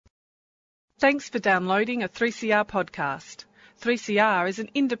Thanks for downloading a 3CR podcast. 3CR is an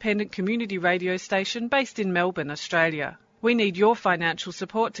independent community radio station based in Melbourne, Australia. We need your financial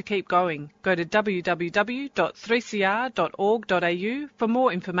support to keep going. Go to www.3cr.org.au for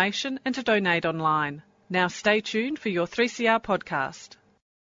more information and to donate online. Now stay tuned for your 3CR podcast.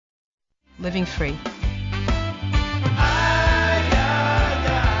 Living Free.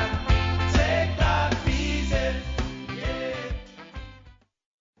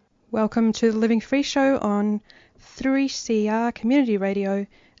 Welcome to the Living Free Show on 3CR Community Radio,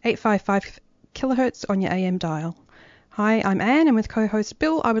 855 kilohertz on your AM dial. Hi, I'm Anne, and with co-host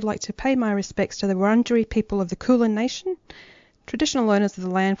Bill, I would like to pay my respects to the Wurundjeri people of the Kulin Nation, traditional owners of the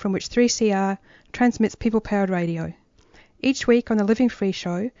land from which 3CR transmits people-powered radio. Each week on the Living Free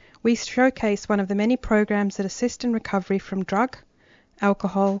Show, we showcase one of the many programs that assist in recovery from drug,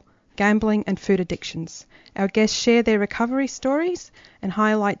 alcohol, gambling and food addictions. Our guests share their recovery stories and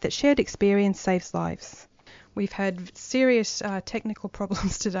highlight that shared experience saves lives. We've had serious technical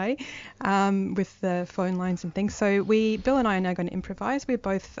problems today with the phone lines and things, so Bill and I are now going to improvise. We're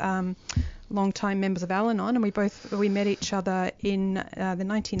both long-time members of Al-Anon, and we met each other in the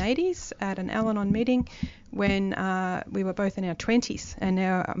 1980s at an Al-Anon meeting when we were both in our 20s, and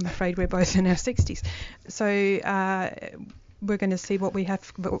now I'm afraid we're both in our 60s. So we're going to see what we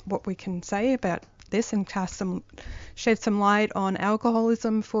can say about this and shed some light on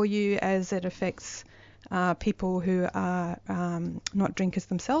alcoholism for you as it affects people who are not drinkers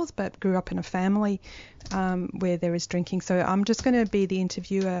themselves but grew up in a family where there is drinking. So I'm just going to be the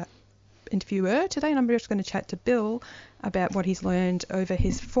interviewer today, and I'm just going to chat to Bill about what he's learned over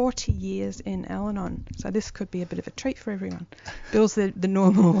his 40 years in Al-Anon. So this could be a bit of a treat for everyone. Bill's the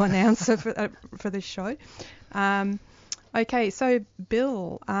normal announcer for this show. Okay, so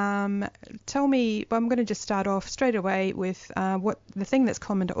Bill, tell me, I'm going to just start off straight away with what the thing that's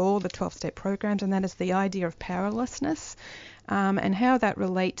common to all the 12-step programs, and that is the idea of powerlessness, and how that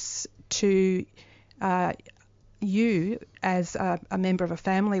relates to you as a member of a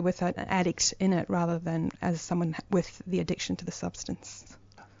family with an addict in it rather than as someone with the addiction to the substance.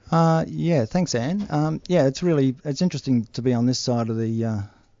 Yeah, thanks, Anne. It's interesting to be on this side of the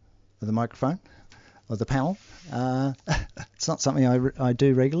microphone. Or the panel. It's not something I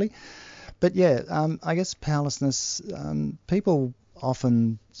do regularly. But I guess powerlessness, people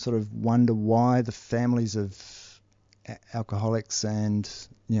often sort of wonder why the families of alcoholics and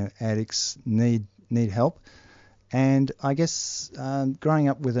addicts need help. And I guess growing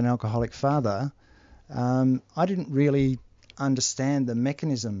up with an alcoholic father, I didn't really understand the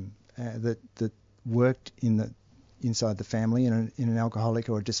mechanism that worked inside the family in an alcoholic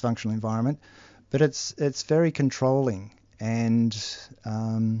or a dysfunctional environment. But it's very controlling, and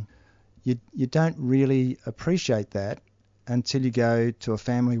you don't really appreciate that until you go to a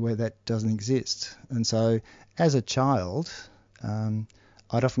family where that doesn't exist. And so, as a child,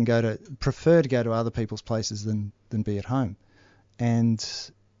 I'd often prefer to go to other people's places than be at home. And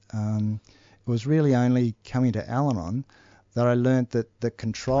it was really only coming to Al-Anon that I learnt that the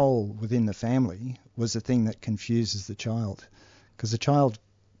control within the family was the thing that confuses the child, because the child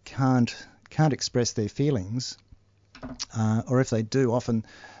can't express their feelings, or if they do, often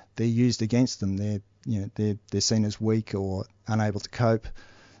they're used against them. They're seen as weak or unable to cope,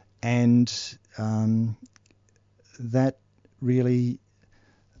 and that really,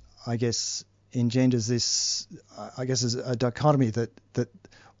 I guess, engenders this, as a dichotomy that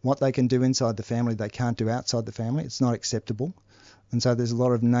what they can do inside the family they can't do outside the family. It's not acceptable, and so there's a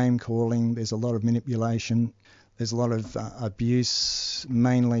lot of name calling, there's a lot of manipulation, there's a lot of abuse,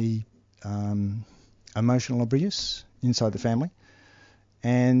 mainly emotional abuse inside the family.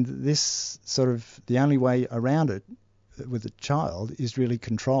 And this the only way around it with a child is really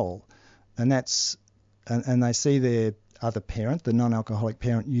control. And they see their other parent, the non-alcoholic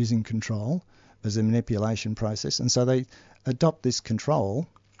parent, using control as a manipulation process. And so they adopt this control,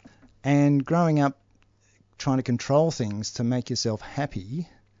 and growing up trying to control things to make yourself happy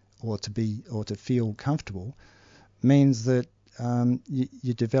or to feel comfortable means that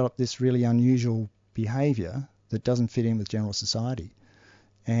you develop this really unusual behaviour that doesn't fit in with general society.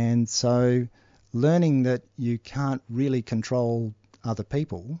 And so learning that you can't really control other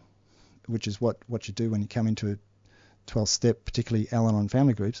people, which is what you do when you come into a 12-step, particularly Al-Anon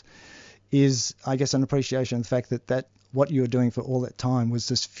family groups, is, I guess, an appreciation of the fact that what you were doing for all that time was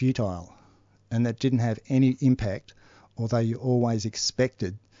just futile, and that didn't have any impact, although you always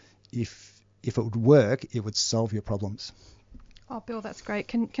expected if it would work, it would solve your problems. Oh, Bill, that's great.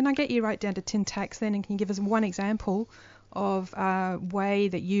 Can I get you right down to tin tacks then, and can you give us one example of a way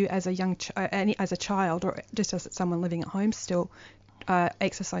that you, as a child, or just as someone living at home still,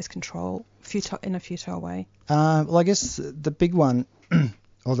 exercise control in a futile way? Well, I guess the big one,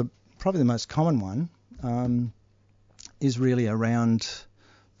 or probably the most common one, is really around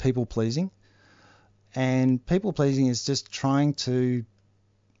people pleasing. And people pleasing is just trying to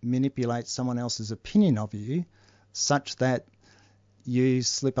manipulate someone else's opinion of you such that you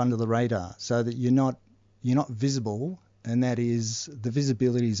slip under the radar, so that you're not visible, and that is, the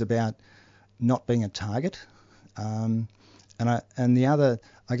visibility is about not being a target. And the other,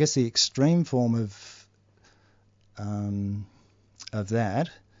 I guess, the extreme form of that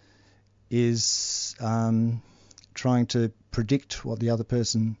is trying to predict what the other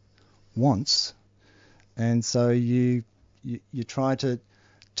person wants, and so you try to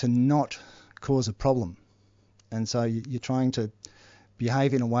not cause a problem, and so you're trying to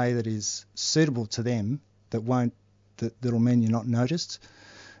behave in a way that is suitable to them, that'll mean you're not noticed,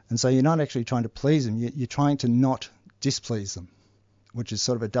 and so you're not actually trying to please them. You're trying to not displease them, which is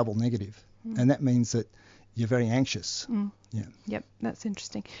sort of a double negative, and that means that you're very anxious. Yeah. Yep, that's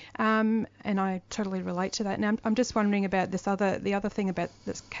interesting. And I totally relate to that. Now, I'm just wondering about the other thing about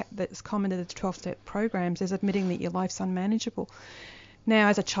that's common to the 12-step programs is admitting that your life's unmanageable. Now,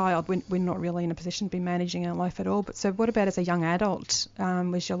 as a child, we're not really in a position to be managing our life at all. But so what about as a young adult?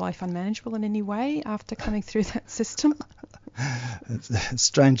 Was your life unmanageable in any way after coming through that system? It's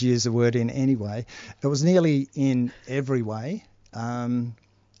strange to use the word in any way. It was nearly in every way.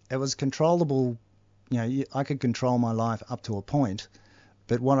 It was controllable. I could control my life up to a point,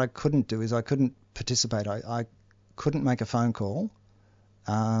 but what I couldn't do is I couldn't participate. I couldn't make a phone call.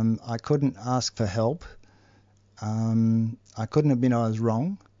 I couldn't ask for help. I couldn't admit I was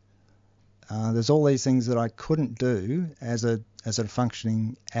wrong. There's all these things that I couldn't do as a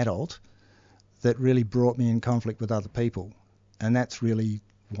functioning adult that really brought me in conflict with other people. And that's really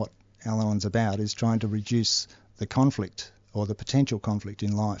what Al-Anon's about, is trying to reduce the conflict or the potential conflict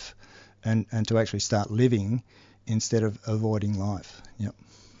in life, and to actually start living instead of avoiding life. Yep.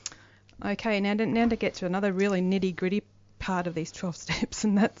 Okay, now to get to another really nitty-gritty part of these 12 steps,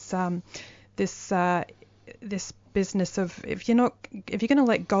 and that's this business of if you're going to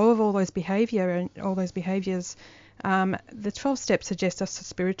let go of all those behaviours, the 12 steps suggest us a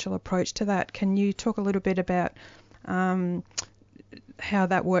spiritual approach to that. Can you talk a little bit about how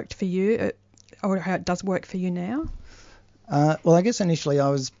that worked for you, or how it does work for you now? Well, I guess initially I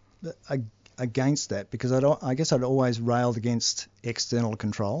was against that, because I'd always railed against external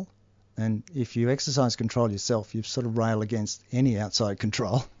control, and if you exercise control yourself, you've sort of railed against any outside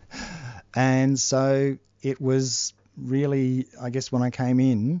control. And so it was really, I guess, when I came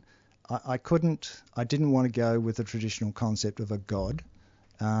in, I didn't want to go with the traditional concept of a God,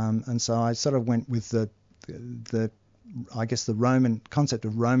 and so I sort of went with the Roman concept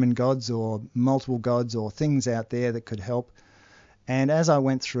of Roman gods, or multiple gods, or things out there that could help. And as I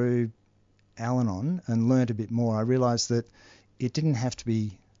went through Al-Anon and learnt a bit more, I realised that it didn't have to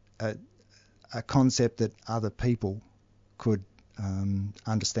be a concept that other people could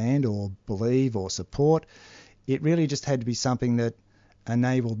understand or believe or support. It really just had to be something that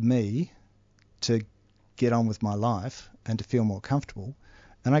enabled me to get on with my life and to feel more comfortable.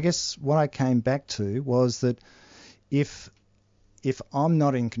 And I guess what I came back to was that if I'm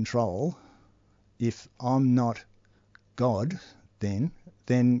not in control, if I'm not God, then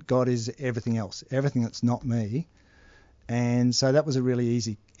God is everything else, everything that's not me. And so that was a really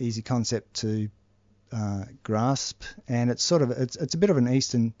easy concept to grasp, and it's a bit of an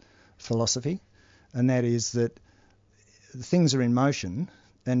Eastern philosophy, and that is that things are in motion,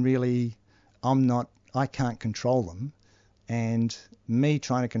 and really I can't control them, and me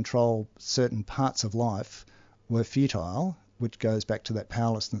trying to control certain parts of life were futile, which goes back to that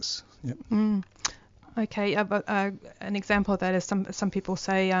powerlessness. Yep. Okay, an example of that is some people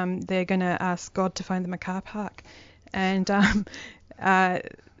say they're going to ask God to find them a car park, and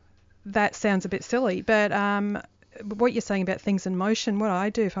that sounds a bit silly, but what you're saying about things in motion, what I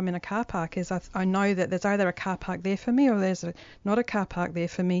do if I'm in a car park is I know that there's either a car park there for me or there's not a car park there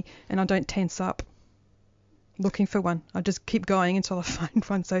for me, and I don't tense up looking for one. I just keep going until I find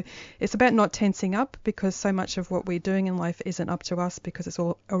one. So it's about not tensing up, because so much of what we're doing in life isn't up to us because it's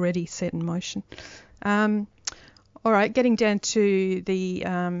all already set in motion. All right, getting down to the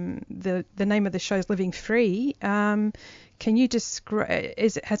name of the show is Living Free. Can you describe?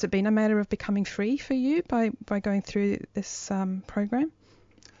 Has it been a matter of becoming free for you by going through this program?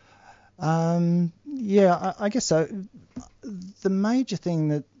 Yeah, I guess so. The major thing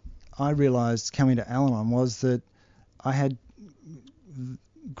that I realised coming to Al-Anon was that I had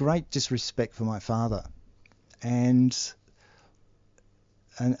great disrespect for my father, and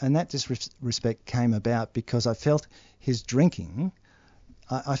that disrespect came about because I felt his drinking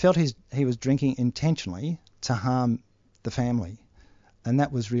I felt he was drinking intentionally to harm the family. And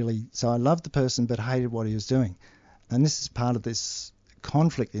that was really, so I loved the person but hated what he was doing. And this is part of this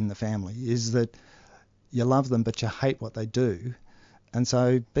conflict in the family, is that you love them but you hate what they do. And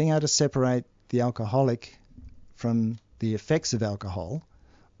so being able to separate the alcoholic from the effects of alcohol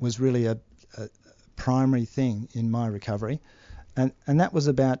was really a primary thing in my recovery. And that was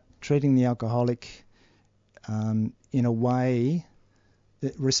about treating the alcoholic in a way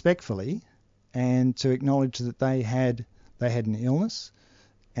respectfully, and to acknowledge that they had an illness,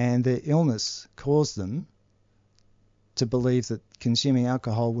 and their illness caused them to believe that consuming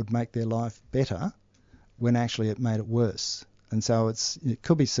alcohol would make their life better, when actually it made it worse. And so it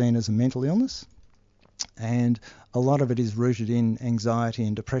could be seen as a mental illness, and a lot of it is rooted in anxiety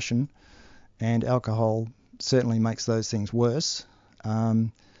and depression, and alcohol certainly makes those things worse.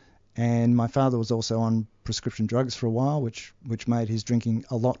 And my father was also on prescription drugs for a while, which made his drinking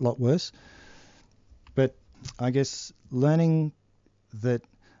a lot worse. But I guess learning that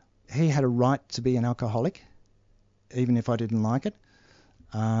he had a right to be an alcoholic, even if I didn't like it,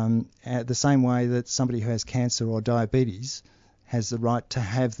 the same way that somebody who has cancer or diabetes has the right to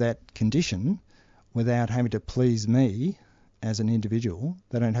have that condition without having to please me as an individual.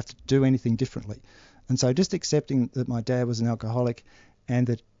 They don't have to do anything differently. And so just accepting that my dad was an alcoholic, and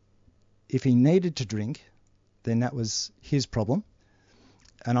that if he needed to drink, then that was his problem.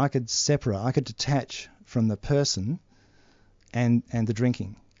 And I could detach from the person and the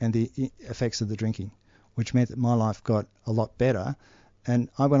drinking and the effects of the drinking, which meant that my life got a lot better. And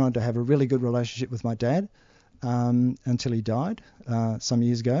I went on to have a really good relationship with my dad until he died some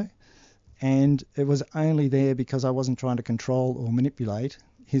years ago. And it was only there because I wasn't trying to control or manipulate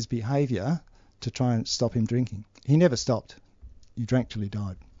his behaviour to try and stop him drinking. He never stopped. He drank till he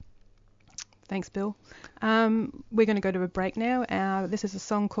died. Thanks, Bill. We're going to go to a break now. This is a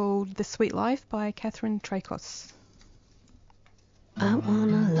song called The Sweet Life by Catherine Tracos. I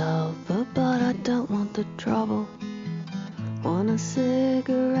wanna love her, but I don't want the trouble. Want a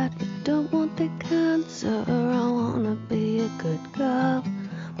cigarette, but don't want the cancer. I wanna be a good girl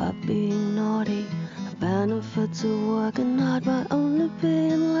by being naughty. The benefits of working hard by only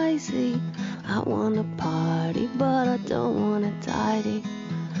being lazy. I wanna party, but I don't wanna tidy.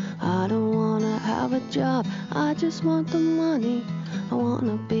 I don't wanna have a job, I just want the money. I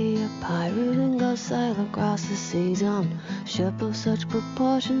wanna be a pirate and go sail across the seas on a ship of such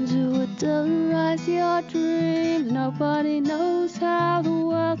proportions who would terrorize your dreams. Nobody knows how the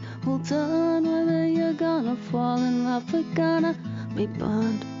world will turn, whether you're gonna fall in love or gonna be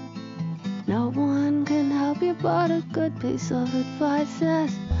burned. No one can help you, but a good piece of advice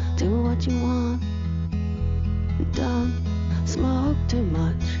says, do what you want, don't smoke too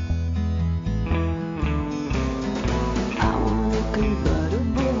much. I want a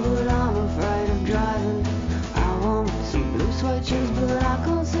convertible, but I'm afraid of driving. I want some blue suede shoes, but I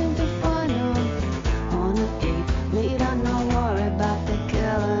can't seem to find them. I wanna eat meat, I don't worry about the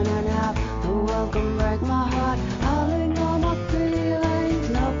killing, and how the world can break my heart. I'll ignore my feelings.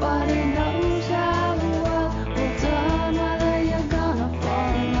 Nobody knows how the world will turn, whether you're gonna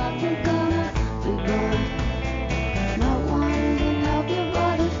fall in love or gonna be burned. No one can help you,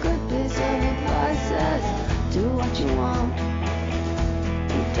 but a good piece of advice says, do what you want,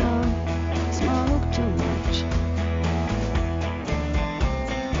 and don't smoke too much.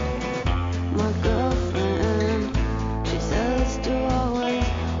 My girlfriend, she says to always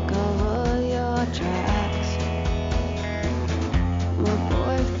cover your tracks. My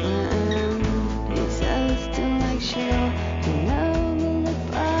boyfriend, he says to make sure you never look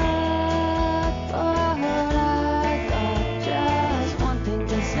back. But I got just one thing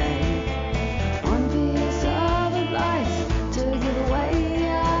to say, one piece of advice to give away,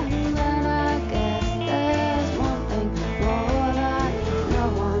 and then I guess there's one thing more that no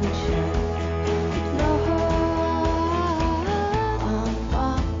one should know.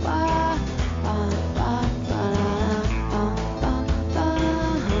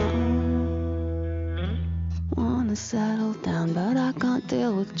 Wanna settle down, but I can't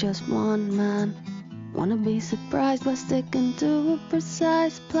deal with just one man. Wanna be surprised by sticking to a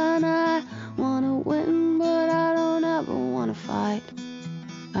precise plan. I wanna win, but I don't ever wanna fight.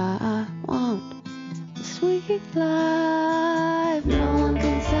 I want a sweet life. No one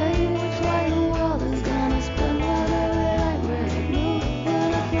can say which way the world is gonna spin, whether it ain't really moved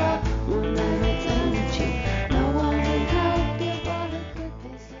with a flow when they pretend to cheat. No one can help you, but a good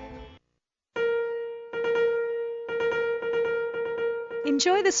piece of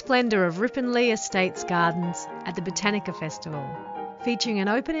Enjoy the splendour of Ripponlea Estates Gardens at the Botanica Festival. Featuring an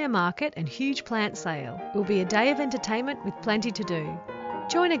open-air market and huge plant sale, it will be a day of entertainment with plenty to do.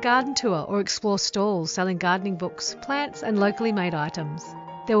 Join a garden tour or explore stalls selling gardening books, plants and locally made items.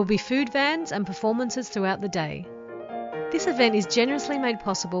 There will be food vans and performances throughout the day. This event is generously made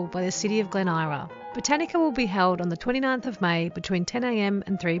possible by the City of Glen Eira. Botanica will be held on the 29th of May between 10 a.m.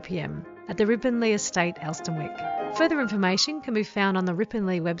 and 3 p.m. at the Ripponlea Estate, Elsternwick. Further information can be found on the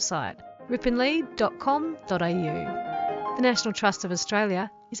Ripponlea website, ripponlea.com.au. The National Trust of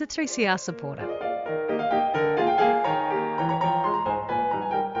Australia is a 3CR supporter.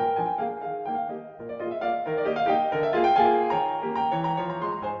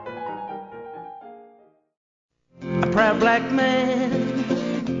 Proud black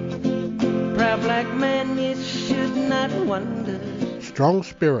man, you should not wonder. Strong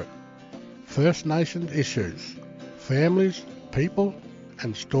Spirit, First Nations issues, families, people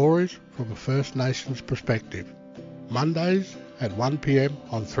and stories from a First Nations perspective. Mondays at 1 p.m.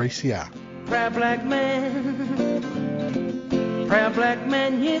 on 3CR. Proud black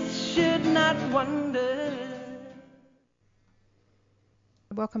man, you should not wonder.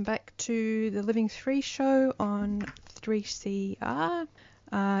 Welcome back to the Living Free Show on 3CR,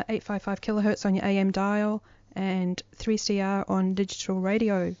 855 kilohertz on your AM dial and 3CR on digital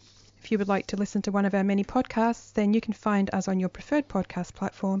radio. If you would like to listen to one of our many podcasts, then you can find us on your preferred podcast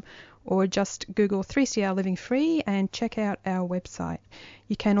platform or just Google 3CR Living Free and check out our website.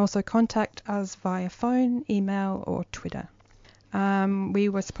 You can also contact us via phone, email or Twitter. We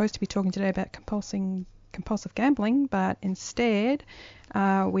were supposed to be talking today about compulsive gambling, but instead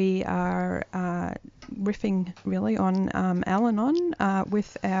we are riffing really on Al-Anon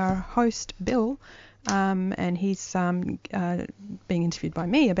with our host Bill, and he's being interviewed by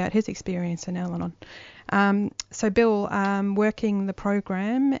me about his experience in Al-Anon. So Bill, working the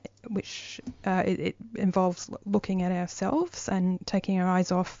program, which it involves looking at ourselves and taking our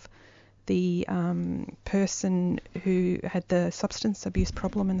eyes off the person who had the substance abuse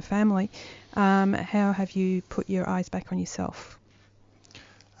problem in the family. How have you put your eyes back on yourself?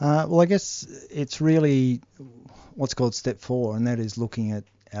 Well, I guess it's really what's called step 4, and that is looking at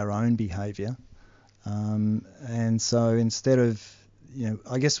our own behaviour. And so instead of,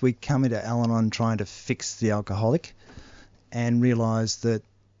 I guess we come into Al-Anon trying to fix the alcoholic and realise that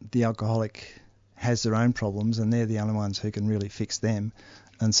the alcoholic has their own problems and they're the only ones who can really fix them.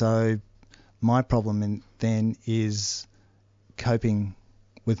 And so my problem then is coping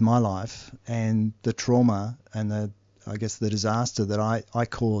with my life and the trauma and the disaster that I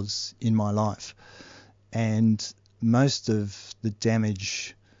cause in my life. And most of the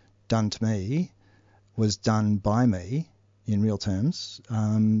damage done to me was done by me in real terms,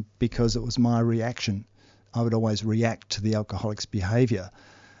 because it was my reaction. I would always react to the alcoholic's behaviour.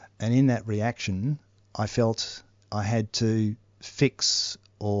 And in that reaction, I felt I had to fix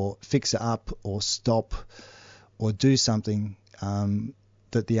it up or stop or do something to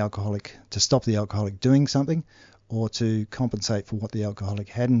stop the alcoholic doing something or to compensate for what the alcoholic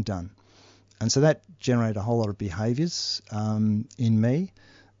hadn't done. And so that generated a whole lot of behaviours in me.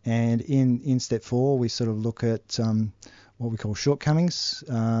 And in step 4, we sort of look at what we call shortcomings,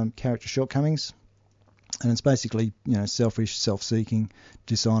 character shortcomings. And it's basically, selfish, self-seeking,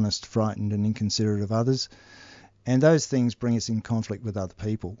 dishonest, frightened and inconsiderate of others. And those things bring us in conflict with other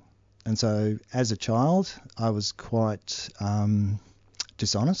people. And so as a child, I was quite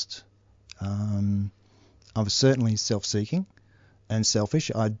dishonest. I was certainly self-seeking and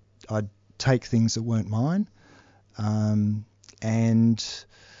selfish. I'd take things that weren't mine. And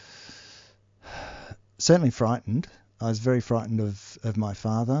certainly frightened. I was very frightened of my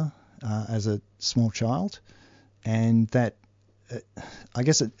father as a small child. And that, I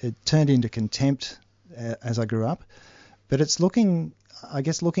guess it turned into contempt as I grew up. But it's looking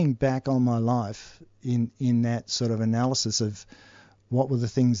back on my life in that sort of analysis of what were the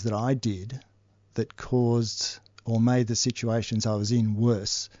things that I did that caused or made the situations I was in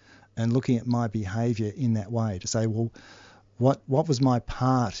worse, and looking at my behaviour in that way to say, well, what was my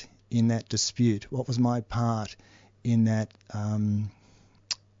part in that dispute? What was my part in that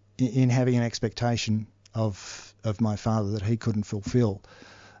in having an expectation of my father that he couldn't fulfil?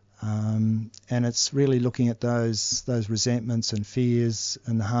 And it's really looking at those resentments and fears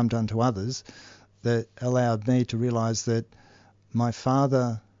and the harm done to others that allowed me to realise that my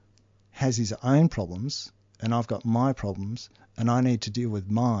father has his own problems and I've got my problems and I need to deal with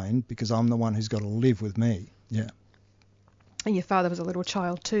mine because I'm the one who's got to live with me. Yeah. And your father was a little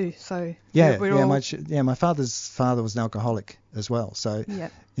child too, so my father's father was an alcoholic as well. So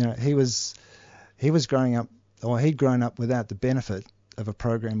he was growing up, or he'd grown up without the benefit of a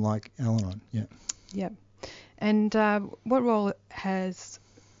program like Al-Anon. Yeah. Yeah. And what role have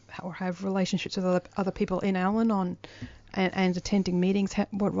relationships with other people in Al-Anon and attending meetings,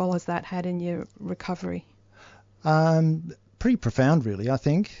 what role has that had in your recovery? Pretty profound, really, I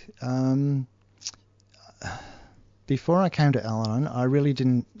think. Before I came to Al-Anon, I really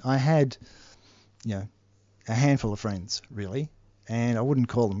didn't. I had, a handful of friends, really, and I wouldn't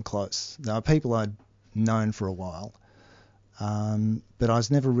call them close. They were people I'd known for a while, but I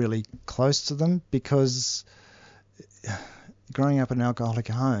was never really close to them because growing up in an alcoholic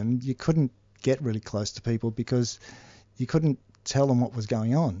home, you couldn't get really close to people because you couldn't tell them what was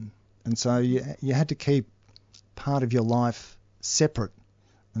going on, and so you had to keep part of your life separate,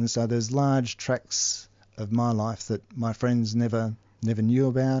 and so there's large tracts of my life that my friends never knew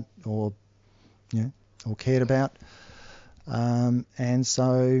about or cared about, and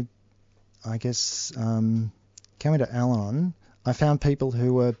so I guess coming to Al-Anon, I found people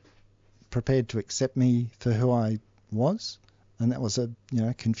who were prepared to accept me for who I was, and that was a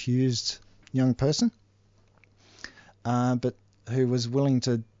confused young person, but who was willing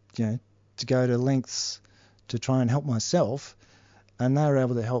to go to lengths to try and help myself, and they were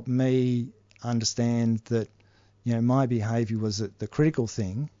able to help me understand that my behaviour was the critical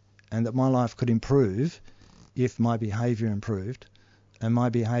thing, and that my life could improve if my behaviour improved, and my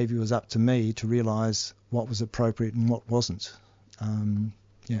behaviour was up to me to realise what was appropriate and what wasn't.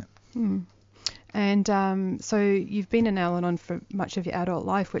 And so you've been in Al-Anon for much of your adult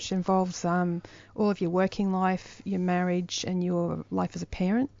life, which involves all of your working life, your marriage, and your life as a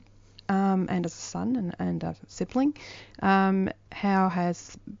parent, and as a son and a sibling. How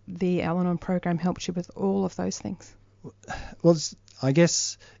has the Al-Anon program helped you with all of those things? Well, I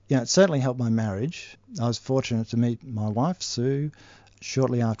guess it certainly helped my marriage. I was fortunate to meet my wife, Sue,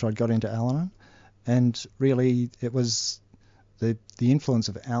 shortly after I'd got into Al-Anon, and really it was the influence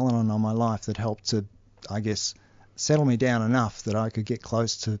of Al-Anon on my life that helped to, I guess, settle me down enough that I could get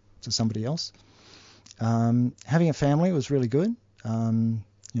close to somebody else. Having a family was really good.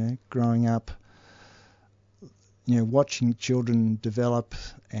 Growing up, watching children develop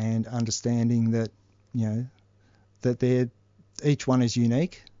and understanding that, that each one is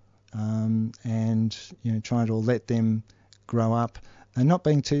unique, and trying to let them grow up and not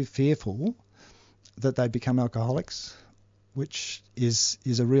being too fearful that they become alcoholics, which is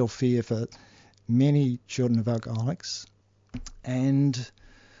a real fear for many children of alcoholics. And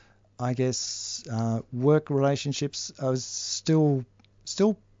I guess work relationships, I was still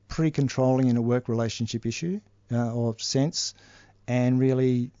pretty controlling in a work relationship issue or sense, and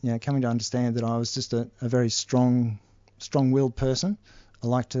really coming to understand that I was just a very strong-willed person. I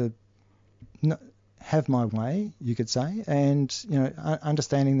like to have my way, you could say, and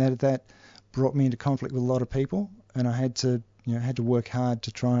understanding that brought me into conflict with a lot of people, and I had to work hard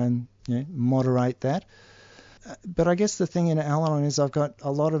to try and moderate that. But I guess the thing in Al-Anon is I've got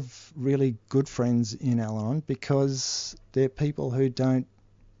a lot of really good friends in Al-Anon because they're people who don't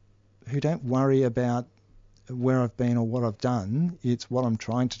worry about where I've been or what I've done. It's what I'm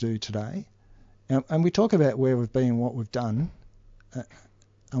trying to do today. And we talk about where we've been and what we've done,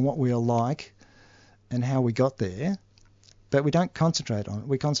 and what we are like and how we got there, but we don't concentrate on it.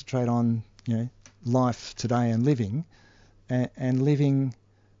 We concentrate on life today and living, and living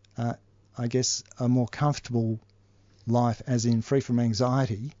I guess a more comfortable life, as in free from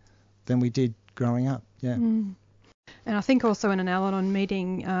anxiety, than we did growing up. And I think also in an Al-Anon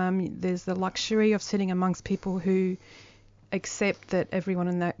meeting, there's the luxury of sitting amongst people who accept that everyone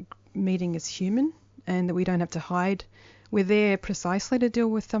in that meeting is human and that we don't have to hide. We're there precisely to deal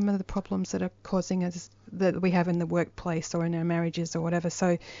with some of the problems that are causing us, that we have in the workplace or in our marriages or whatever.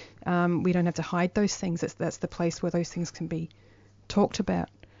 So we don't have to hide those things. That's the place where those things can be talked about.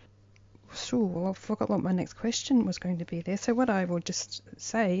 Sure, well, I forgot what my next question was going to be there. So what I will just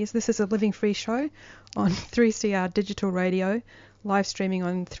say is this is a Living Free show on 3CR Digital Radio, live streaming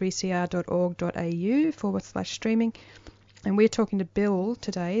on 3cr.org.au/streaming. And we're talking to Bill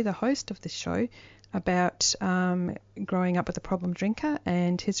today, the host of this show, about growing up with a problem drinker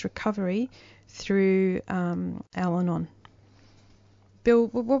and his recovery through Al-Anon. Bill,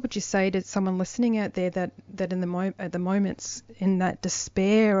 what would you say to someone listening out there that in at the moments in that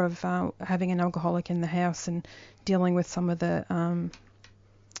despair of having an alcoholic in the house and dealing with some of the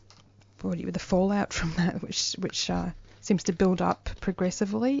the fallout from that, which seems to build up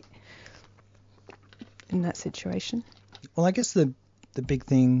progressively in that situation? Well, I guess the big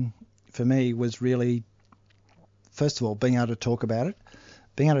thing for me was really, first of all, being able to talk about it,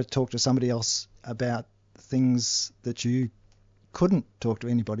 being able to talk to somebody else about things that you couldn't talk to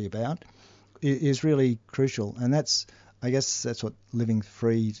anybody about is really crucial. And I guess that's what Living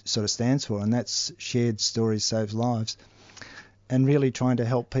Free sort of stands for, and that's shared stories saves lives. And really trying to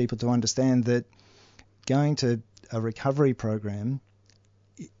help people to understand that going to a recovery program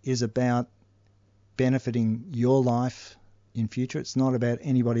is about benefiting your life in future. It's not about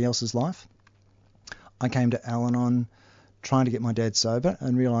anybody else's life. I came to Al-Anon trying to get my dad sober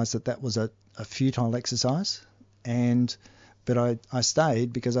and realised that was a futile exercise. But I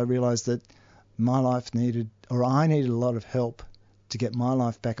stayed because I realised that my life I needed a lot of help to get my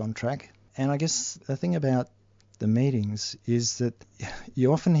life back on track. And I guess the thing about the meetings is that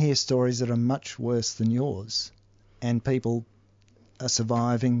you often hear stories that are much worse than yours, and people are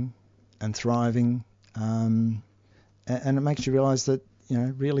surviving and thriving, and it makes you realise that, you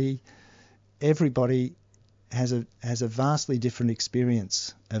know, really everybody has a vastly different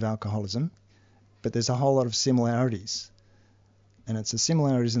experience of alcoholism, but there's a whole lot of similarities, and it's the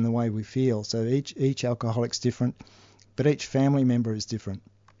similarities in the way we feel. So each alcoholic's different, but each family member is different,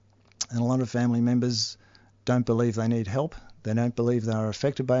 and a lot of family members don't believe they need help. They don't believe they are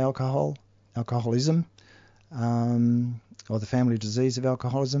affected by alcoholism, or the family disease of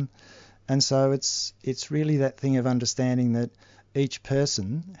alcoholism. And so it's really that thing of understanding that each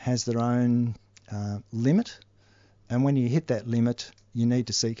person has their own limit, and when you hit that limit, you need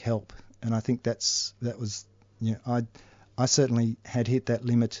to seek help. And I think that was, you know, I certainly had hit that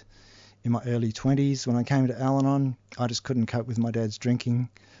limit in my early 20s when I came to Al-Anon. I just couldn't cope with my dad's drinking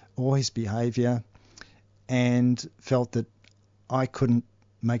or his behaviour, and felt that I couldn't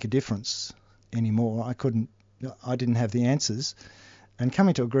make a difference anymore. I didn't have the answers. And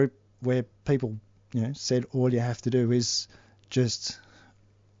coming to a group where people, you know, said all you have to do is just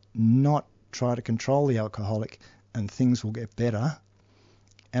not try to control the alcoholic and things will get better,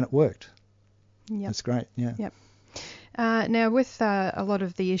 and it worked. Yep. That's great. Yeah. Yep. Now, with a lot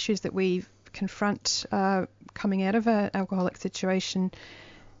of the issues that we confront coming out of an alcoholic situation,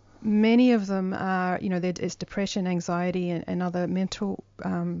 many of them are, you know, there's depression, anxiety, and other mental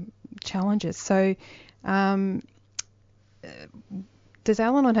challenges. So does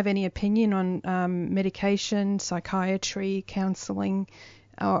Al-Anon have any opinion on medication, psychiatry, counselling,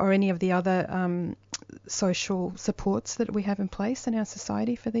 or any of the other social supports that we have in place in our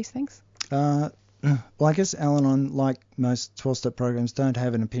society for these things? Well, I guess Al-Anon, like most 12-step programs, don't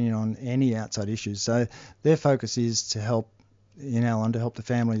have an opinion on any outside issues. So their focus is to help, in Al-Anon, to help the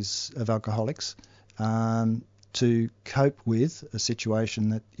families of alcoholics to cope with a situation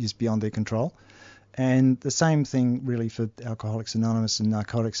that is beyond their control. And the same thing really for Alcoholics Anonymous and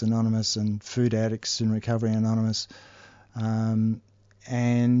Narcotics Anonymous and Food Addicts in Recovery Anonymous,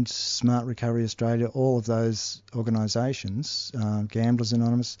 and Smart Recovery Australia, all of those organisations, Gamblers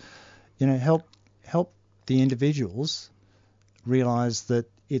Anonymous, you know, help the individuals realise that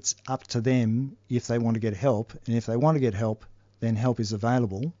it's up to them if they want to get help, and if they want to get help, then help is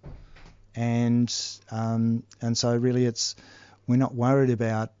available. And so really we're not worried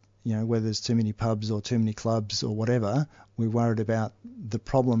about, you know, whether there's too many pubs or too many clubs or whatever. We're worried about the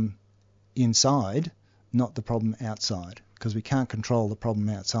problem inside, not the problem outside, because we can't control the problem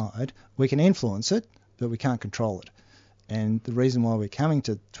outside. We can influence it, but we can't control it. And the reason why we're coming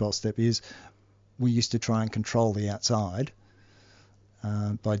to 12-step is we used to try and control the outside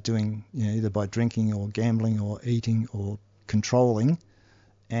by doing, you know, either by drinking or gambling or eating or controlling,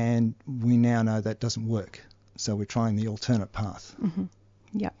 and we now know that doesn't work. So we're trying the alternate path. Mm-hmm.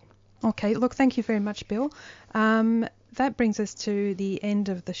 Yeah. Okay. Look, thank you very much, Bill. That brings us to the end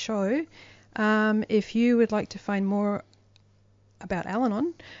of the show. If you would like to find more about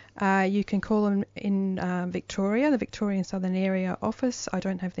Al-Anon, you can call them in Victoria, the Victorian Southern Area office. I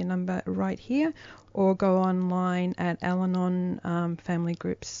don't have their number right here. Or go online at Al-Anon Family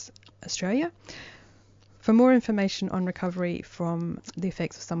Groups Australia for more information on recovery from the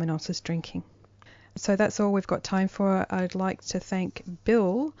effects of someone else's drinking. So that's all we've got time for. I'd like to thank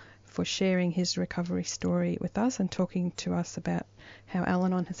Bill for sharing his recovery story with us and talking to us about how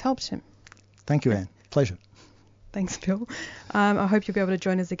Al-Anon has helped him. Thank you, Anne. Pleasure. Thanks, Bill. I hope you'll be able to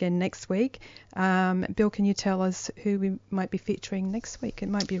join us again next week. Bill, can you tell us who we might be featuring next week? It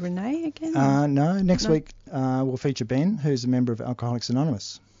might be Renee again? No, next week we'll feature Ben, who's a member of Alcoholics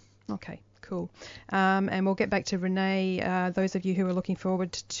Anonymous. Okay, cool. And we'll get back to Renee. Those of you who are looking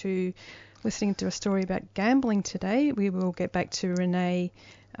forward to listening to a story about gambling today, we will get back to Renee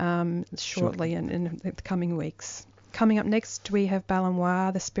shortly in the coming weeks. Coming up next, we have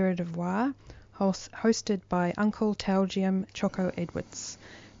Balanoir, the Spirit of War, hosted by Uncle Taujium Choco Edwards.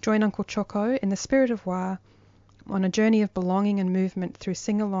 Join Uncle Choco in the Spirit of War on a journey of belonging and movement through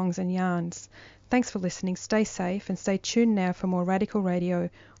sing-alongs and yarns. Thanks for listening. Stay safe and stay tuned now for more Radical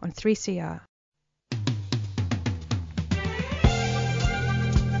Radio on 3CR.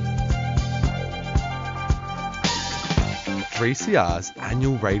 3CR's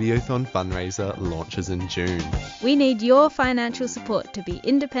annual Radiothon fundraiser launches in June. We need your financial support to be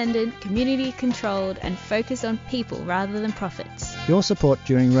independent, community-controlled and focused on people rather than profits. Your support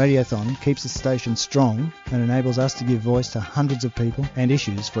during Radiothon keeps the station strong and enables us to give voice to hundreds of people and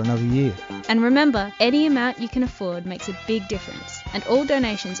issues for another year. And remember, any amount you can afford makes a big difference, and all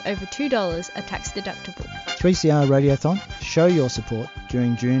donations over $2 are tax deductible. 3CR Radiothon, show your support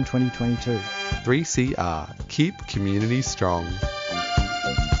during June 2022. 3CR, keep communities strong.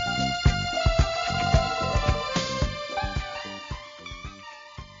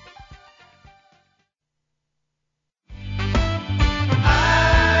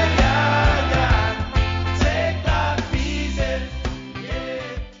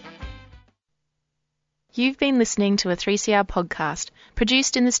 You've been listening to a 3CR podcast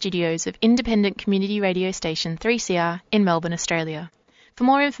produced in the studios of independent community radio station 3CR in Melbourne, Australia. For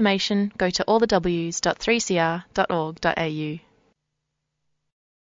more information, go to allthews.3cr.org.au.